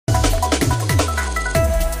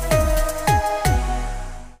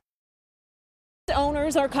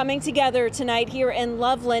Owners are coming together tonight here in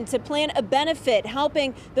Loveland to plan a benefit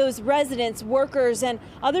helping those residents, workers, and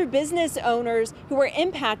other business owners who were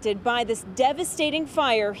impacted by this devastating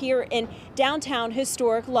fire here in downtown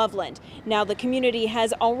historic Loveland. Now the community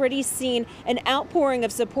has already seen an outpouring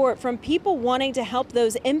of support from people wanting to help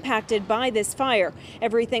those impacted by this fire.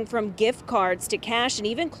 Everything from gift cards to cash and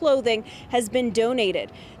even clothing has been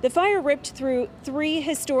donated. The fire ripped through 3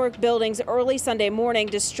 historic buildings early Sunday morning,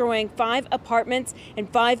 destroying 5 apartments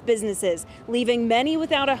and 5 businesses, leaving many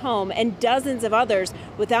without a home and dozens of others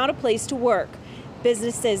without a place to work.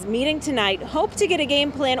 Businesses meeting tonight hope to get a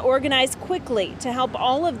game plan organized quickly to help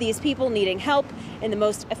all of these people needing help in the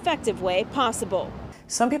most effective way possible.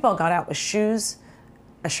 Some people got out with shoes,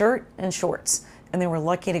 a shirt, and shorts, and they were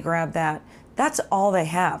lucky to grab that. That's all they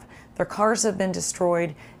have. Their cars have been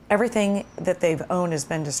destroyed. Everything that they've owned has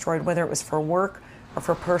been destroyed, whether it was for work or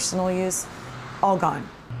for personal use, all gone.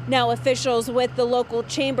 Now officials with the local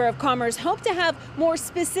Chamber of Commerce hope to have more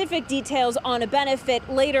specific details on a benefit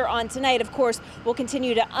later on tonight. Of course, we'll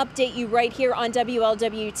continue to update you right here on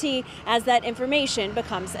WLWT as that information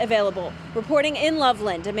becomes available. Reporting in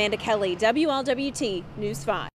Loveland, Amanda Kelly, WLWT News 5.